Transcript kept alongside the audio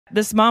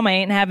This mama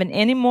ain't having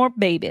any more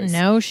babies.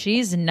 No,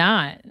 she's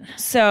not.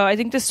 So I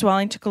think the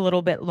swelling took a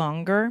little bit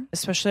longer,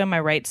 especially on my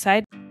right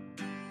side.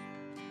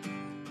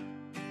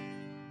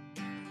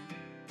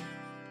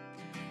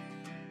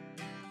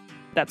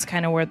 That's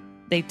kind of where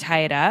they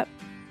tie it up.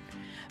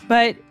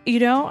 But,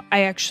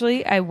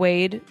 I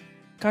weighed,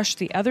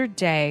 the other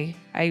day,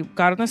 I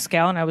got on the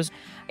scale and I was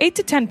 8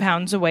 to 10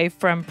 pounds away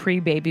from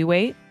pre-baby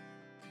weight.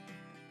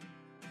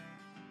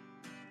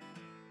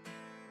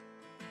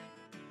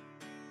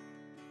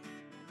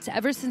 So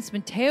ever since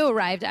Mateo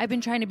arrived, I've been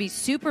trying to be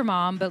super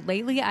mom, but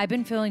lately I've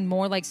been feeling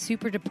more like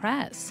super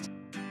depressed.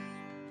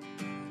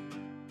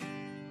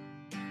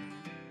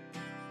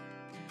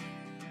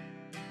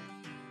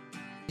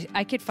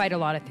 I could fight a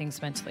lot of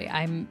things mentally.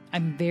 I'm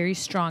very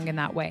strong in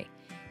that way.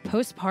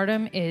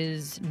 Postpartum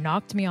is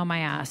knocked me on my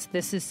ass.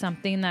 This is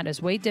something that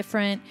is way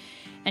different.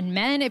 And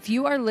men, if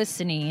you are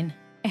listening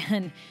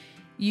and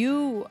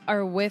you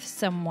are with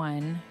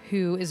someone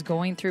who is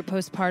going through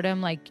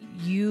postpartum, like,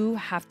 you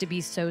have to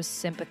be so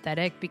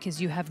sympathetic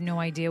because you have no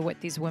idea what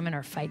these women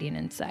are fighting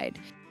inside.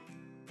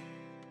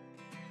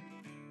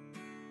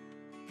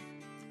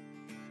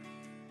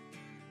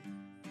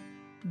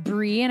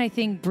 Brie, and I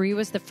think Brie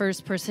was the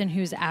first person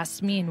who's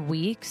asked me in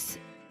weeks.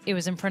 It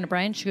was in front of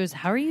Bryan. She goes,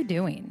 "How are you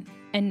doing?"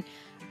 And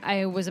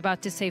I was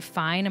about to say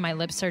fine, and my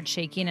lips started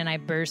shaking, and I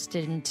burst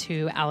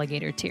into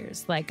alligator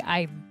tears. Like,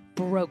 I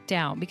broke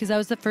down because that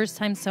was the first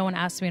time someone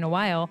asked me in a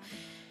while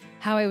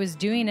how I was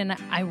doing, and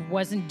I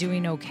wasn't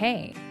doing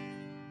okay.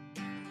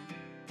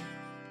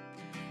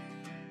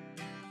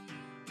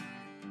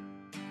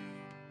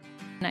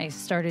 And I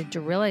started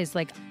to realize,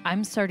 like,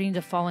 I'm starting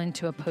to fall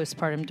into a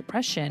postpartum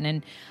depression.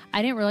 And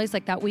I didn't realize,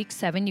 like, that week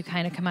 7, you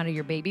kind of come out of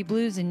your baby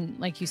blues. And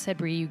like you said,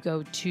 Brie, you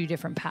go 2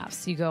 different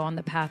paths. You go on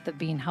the path of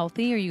being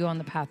healthy, or you go on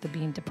the path of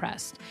being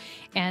depressed.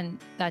 And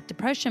that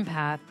depression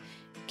path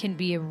can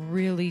be a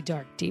really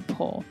dark, deep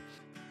hole.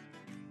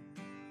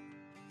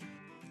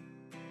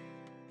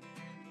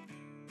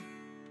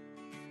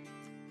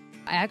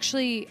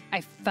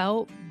 I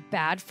felt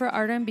bad for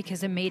Artem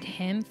because it made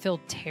him feel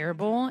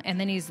terrible. And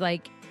then he's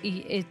like,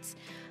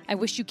 I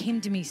wish you came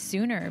to me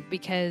sooner,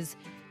 because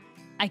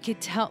I could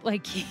tell,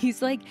 like,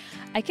 he's like,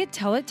 I could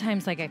tell at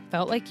times, like, I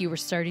felt like you were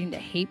starting to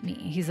hate me.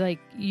 He's like,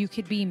 you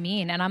could be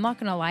mean. And I'm not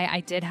going to lie, I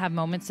did have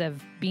moments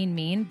of being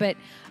mean, but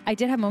I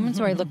did have moments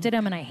where I looked at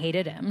him and I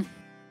hated him.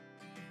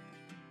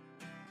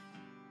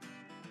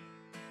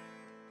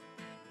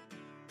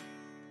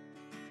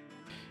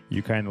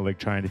 You kind of like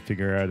trying to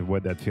figure out where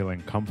that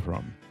feeling come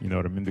from. You know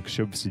what I mean? Because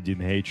she obviously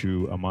didn't hate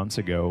you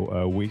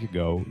a week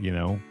ago,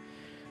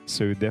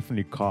 So it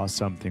definitely caused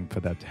something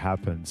for that to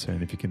happen. So,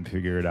 and if you can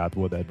figure it out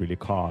what that really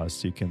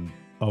caused, you can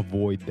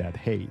avoid that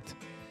hate.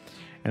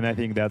 And I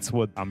think that's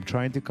what I'm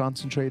trying to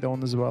concentrate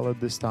on as well at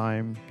this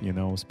time,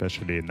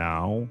 especially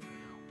now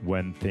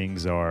when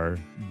things are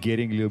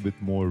getting a little bit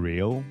more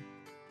real.